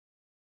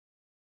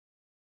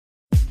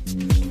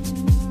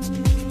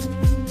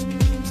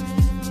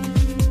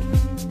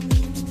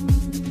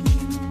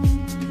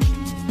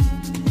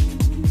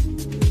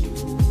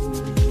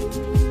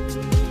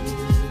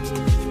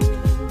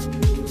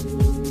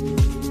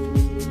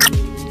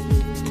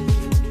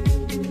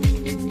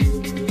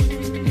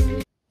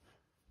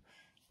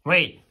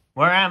Wait,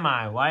 where am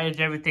I? Why is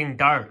everything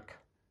dark?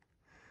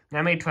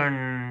 Let me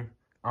turn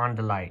on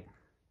the light.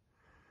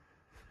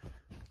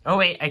 Oh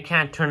wait, I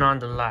can't turn on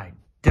the light.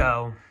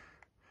 Duh.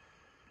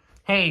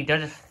 Hey,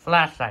 there's a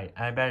flashlight.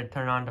 I better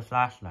turn on the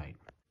flashlight.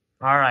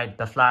 Alright,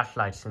 the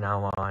flashlight's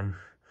now on.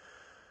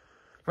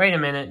 Wait a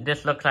minute,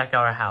 this looks like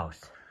our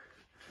house.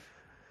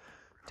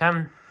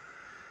 I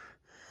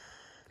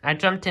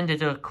jumped into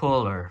the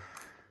cooler.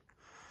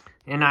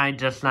 And I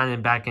just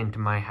landed back into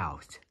my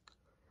house.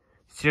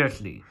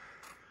 Seriously.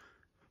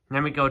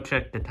 Let me go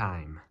check the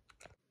time.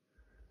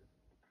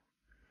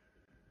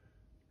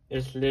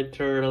 It's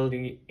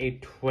literally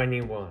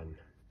 8:21.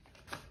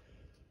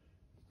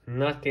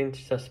 Nothing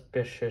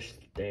suspicious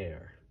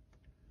there.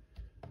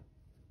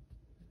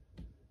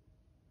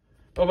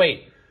 Oh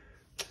wait.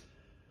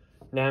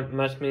 That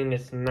must mean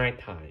it's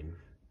nighttime.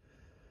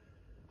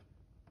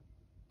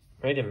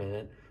 Wait a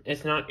minute.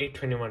 It's not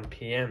 8:21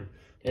 p.m.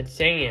 It's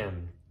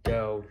a.m.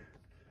 Though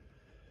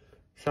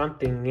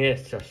something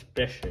is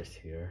suspicious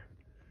here.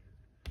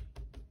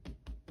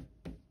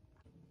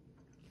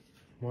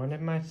 What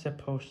am I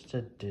supposed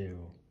to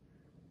do?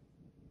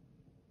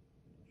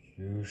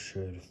 You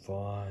should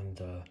find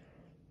the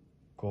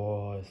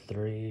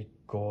 3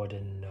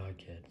 golden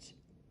nuggets.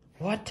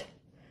 What?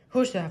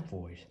 Who's that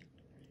voice?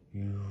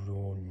 You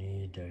don't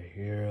need to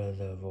hear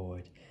the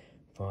voice.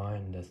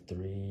 Find the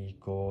 3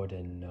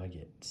 golden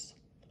nuggets.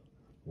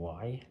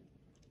 Why?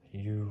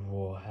 You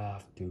will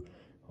have to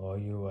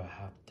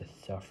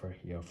suffer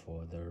here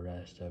for the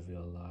rest of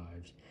your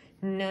lives.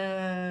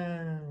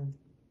 No!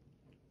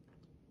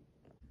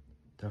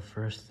 The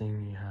first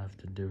thing you have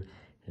to do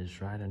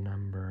is write a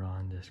number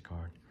on this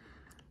card.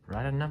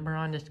 Write a number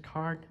on this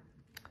card?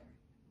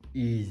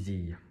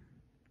 Easy.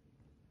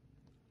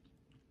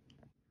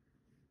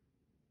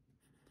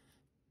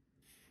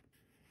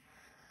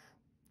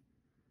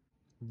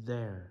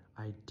 There,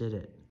 I did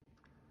it.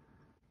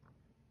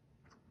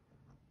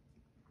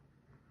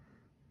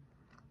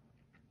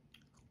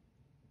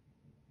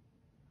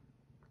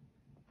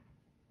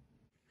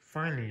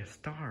 Finally, a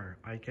star.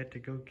 I get to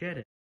go get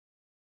it.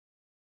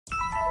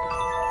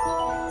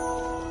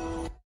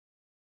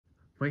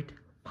 Wait,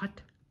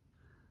 what?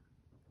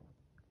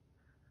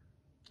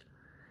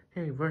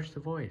 Hey, where's the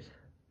voice?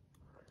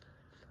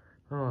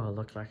 Oh,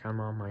 looks like I'm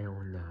on my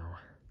own now.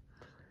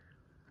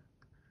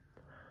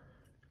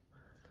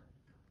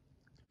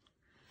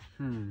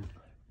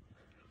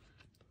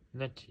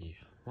 Let's see.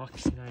 What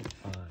can I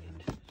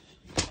find?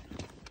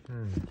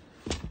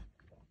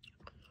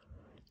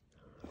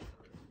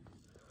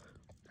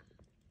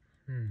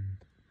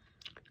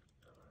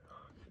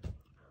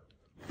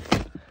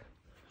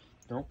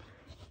 Nope.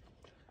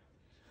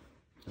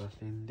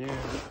 Nothing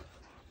there.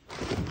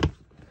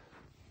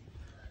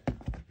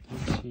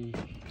 Let's see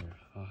here.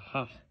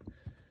 Aha.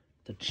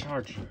 The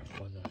charger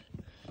for the.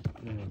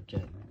 I'm gonna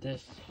get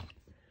this.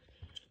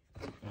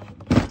 I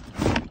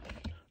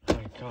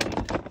got the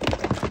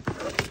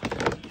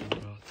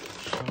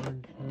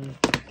charger.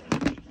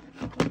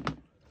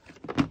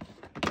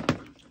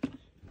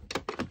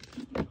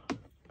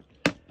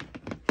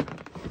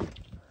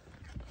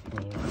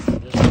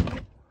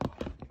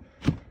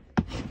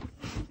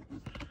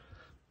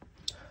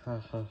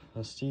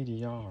 A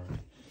CDR.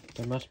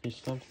 There must be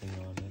something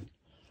on it.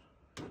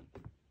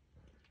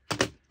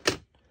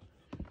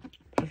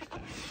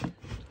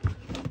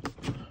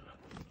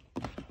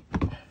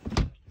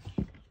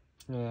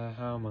 Yeah,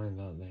 how am I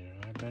not there?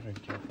 I better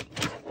get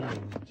these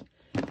things.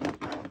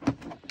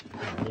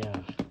 Yeah.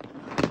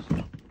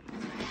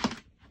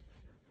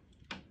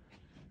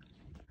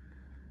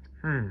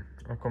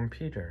 A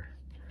computer.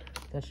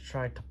 Let's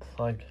try to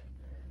plug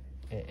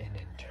it in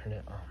and turn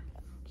it on.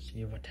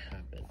 See what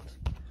happens.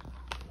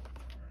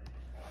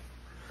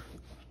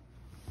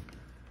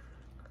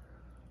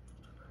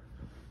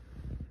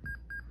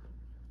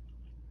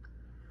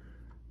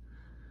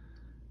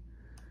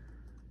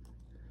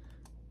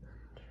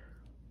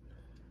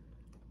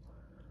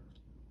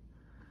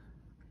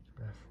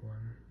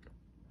 F1.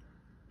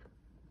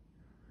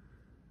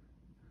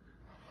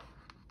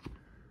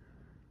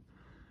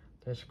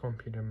 This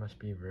computer must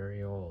be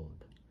very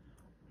old.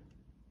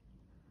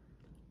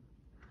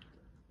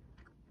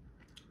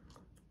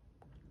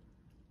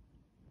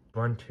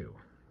 Ubuntu.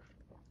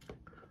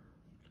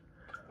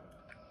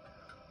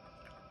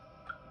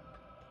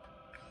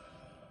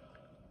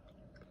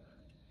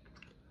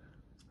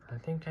 I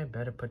think I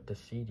better put the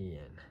CD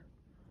in.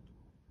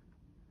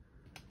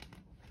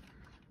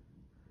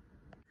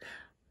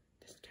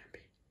 This can't be.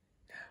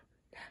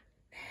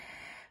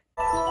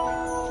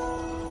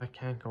 No. I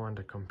can't go on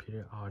the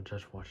computer. I'll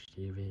just watch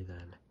TV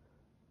then.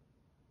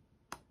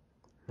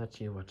 Let's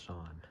see what's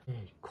on.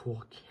 Hey,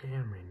 cool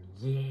Cameron,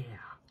 yeah.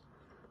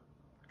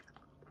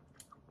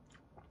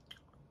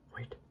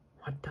 Wait,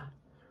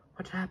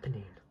 what's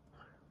happening?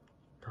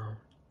 No.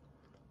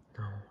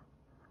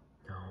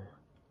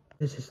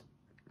 This is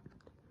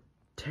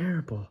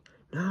terrible.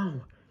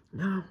 No.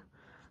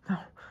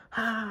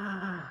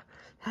 Ah,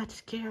 that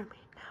scared me.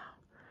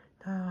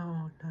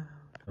 No.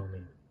 No.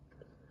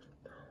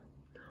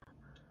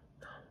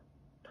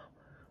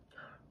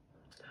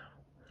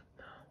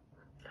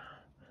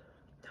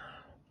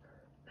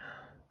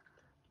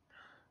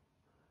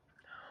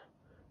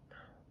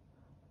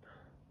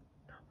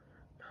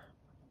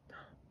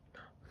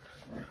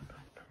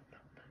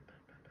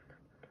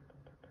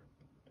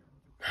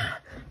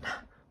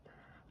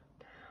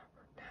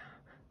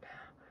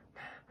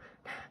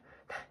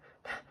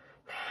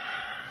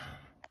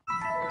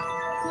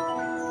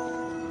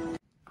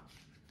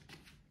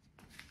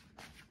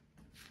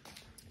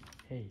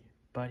 Hey,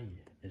 buddy,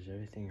 is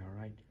everything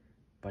alright?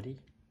 Buddy?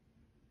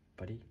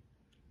 Buddy?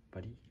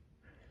 Buddy?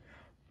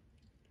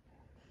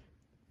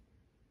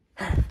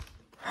 Oh my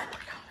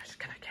god, it's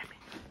gonna get me.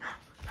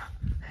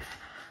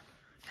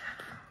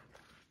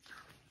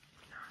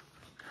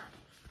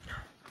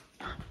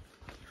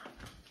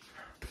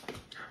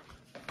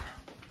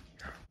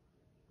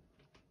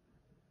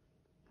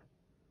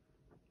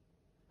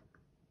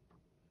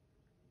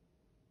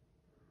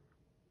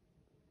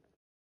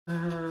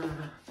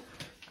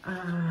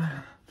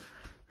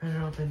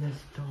 Better open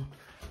this door.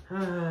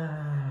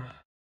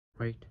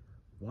 Wait,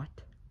 what?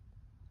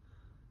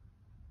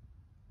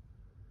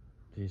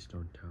 Please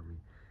don't tell me.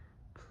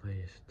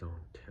 Please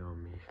don't tell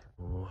me.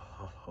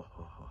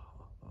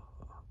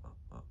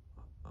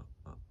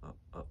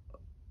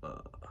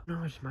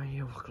 No, it's my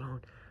evil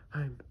clone.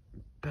 I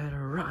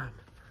better run.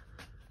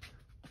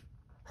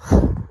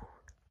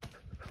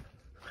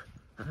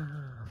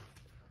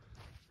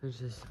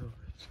 This is so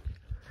much.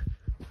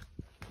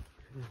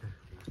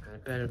 I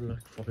better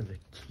look for the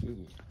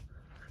key.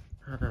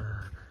 Oh no.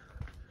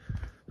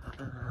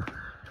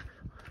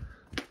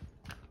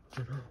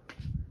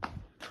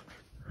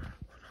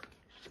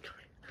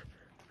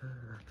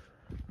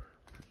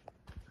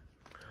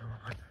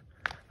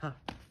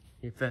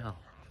 He fell.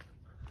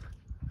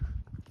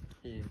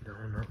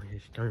 No,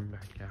 he's turned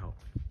back out.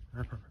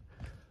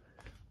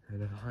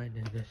 And I'll hide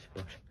in this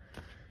bush.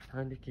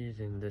 Find the keys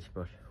in this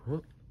bush.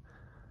 Whoop.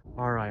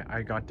 Alright,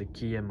 I got the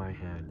key in my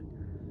hand.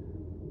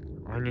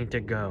 I need to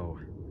go.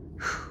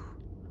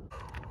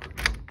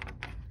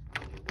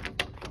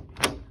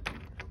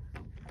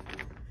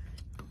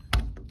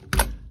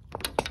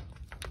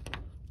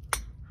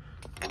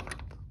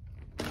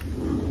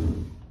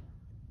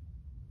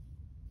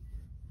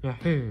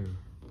 Yahoo!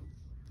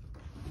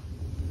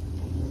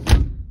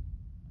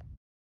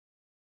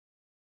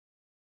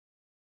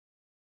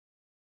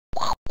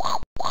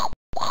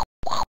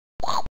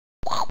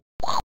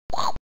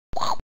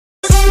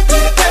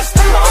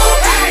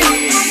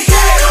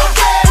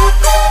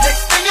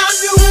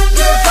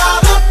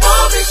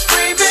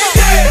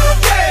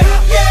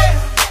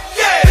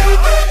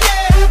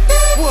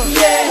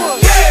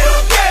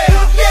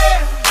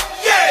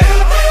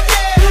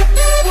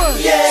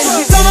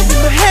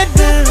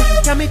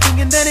 Got me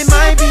thinking that it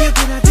might be a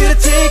good idea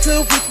to take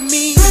her with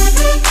me.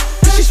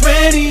 She's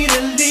ready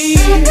to